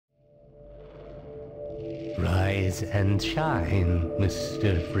Rise and shine,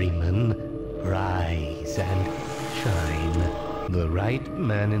 Mr. Freeman. Rise and shine. The right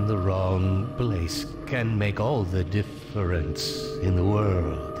man in the wrong place can make all the difference in the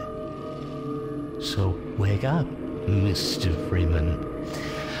world. So wake up, Mr. Freeman.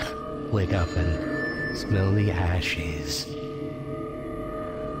 Wake up and smell the ashes.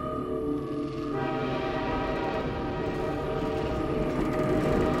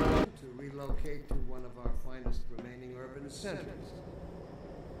 Centers.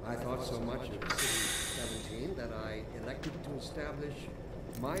 I thought so much of City 17 that I elected to establish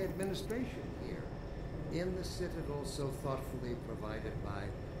my administration here in the citadel so thoughtfully provided by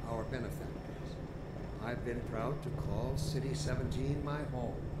our benefactors. I've been proud to call City 17 my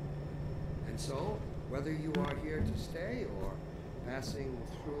home. And so, whether you are here to stay or passing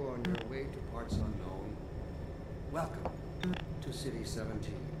through on your way to parts unknown, welcome to City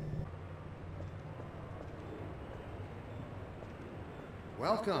 17.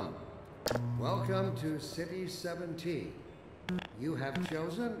 Welcome. Welcome to City 17. You have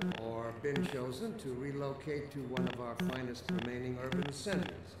chosen, or been chosen, to relocate to one of our finest remaining urban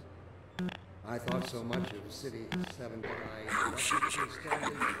centers. I thought so much of City 17 I elected to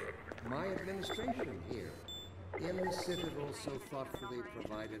establish my administration here in the citadel so thoughtfully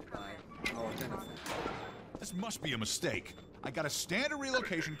provided by our benefactors. This must be a mistake. I got a standard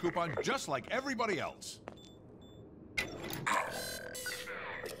relocation coupon just like everybody else.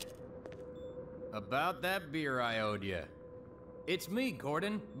 About that beer I owed you. It's me,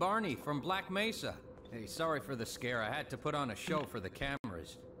 Gordon, Barney from Black Mesa. Hey, sorry for the scare. I had to put on a show for the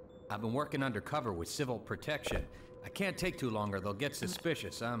cameras. I've been working undercover with civil protection. I can't take too long or they'll get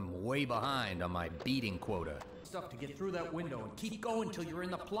suspicious. I'm way behind on my beating quota. Stuff to get through that window and keep going till you're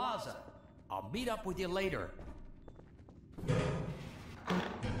in the plaza. I'll meet up with you later.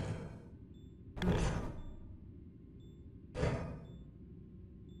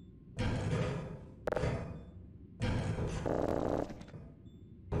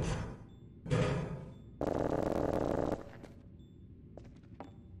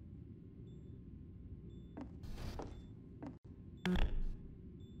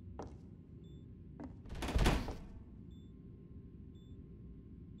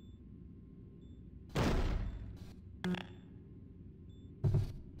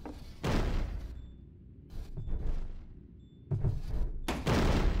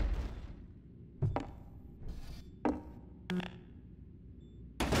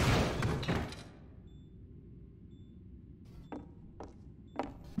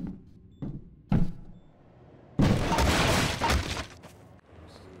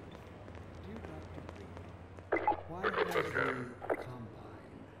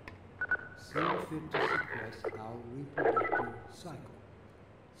 Fit to suppress our reproductive cycle.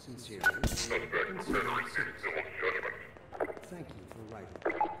 Sincerely, considerate citizen. Thank you for writing.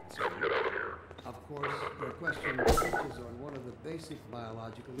 Of course, your question touches on one of the basic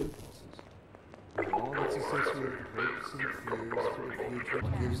biological impulses. With all its associated hopes and fears for the future,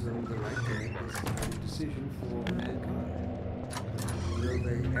 it gives them the right to make this kind of decision for mankind. Will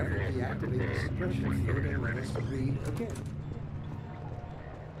they ever deactivate the suppression field and let us breed again?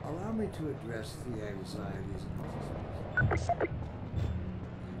 Allow me to address the anxieties and concerns.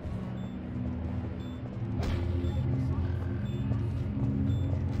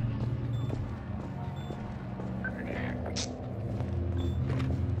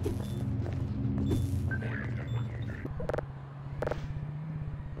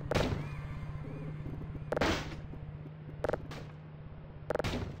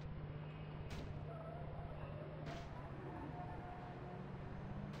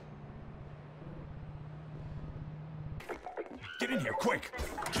 Get in here, quick!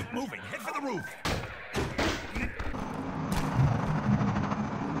 Keep moving, head for the roof!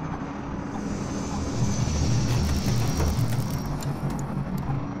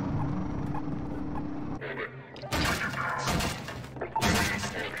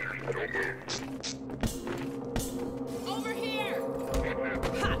 Over here!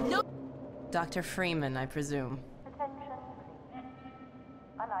 Ha, no! Dr. Freeman, I presume.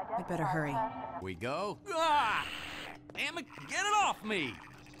 We better hurry. We go? Ah! Damn it, get it off me!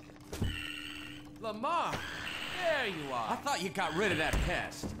 Lamar, there you are. I thought you got rid of that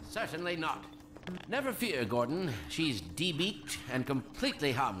pest. Certainly not. Never fear, Gordon. She's debeaked and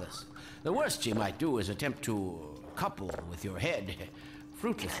completely harmless. The worst she might do is attempt to couple with your head,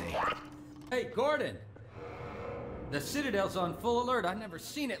 fruitlessly. Hey, Gordon! The Citadel's on full alert. I've never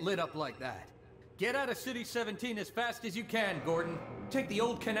seen it lit up like that. Get out of City 17 as fast as you can, Gordon. Take the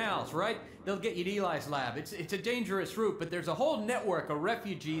old canals, right? They'll get you to Eli's lab. It's a dangerous route, but there's a whole network of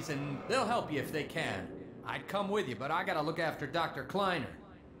refugees, and they'll help you if they can. I'd come with you, but I gotta look after Dr. Kleiner.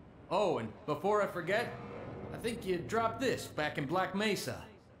 Oh, and before I forget, I think you dropped this back in Black Mesa.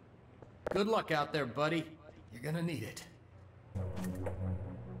 Good luck out there, buddy. You're gonna need it.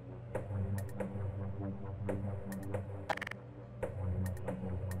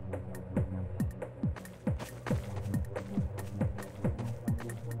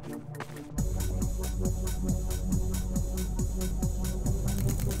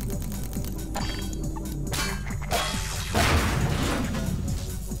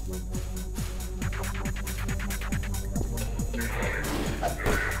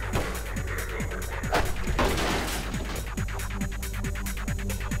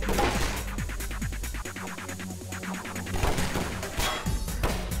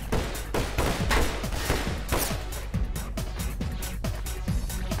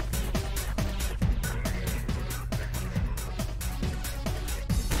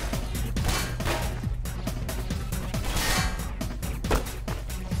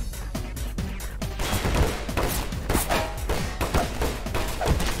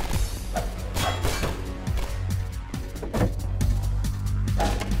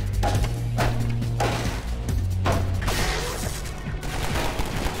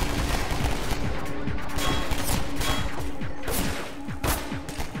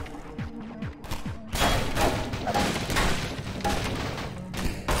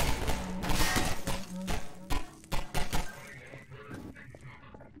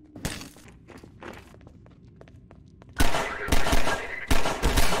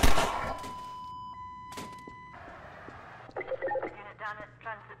 Unit down at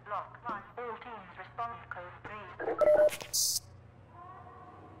Transit Block. All teams, response code 3.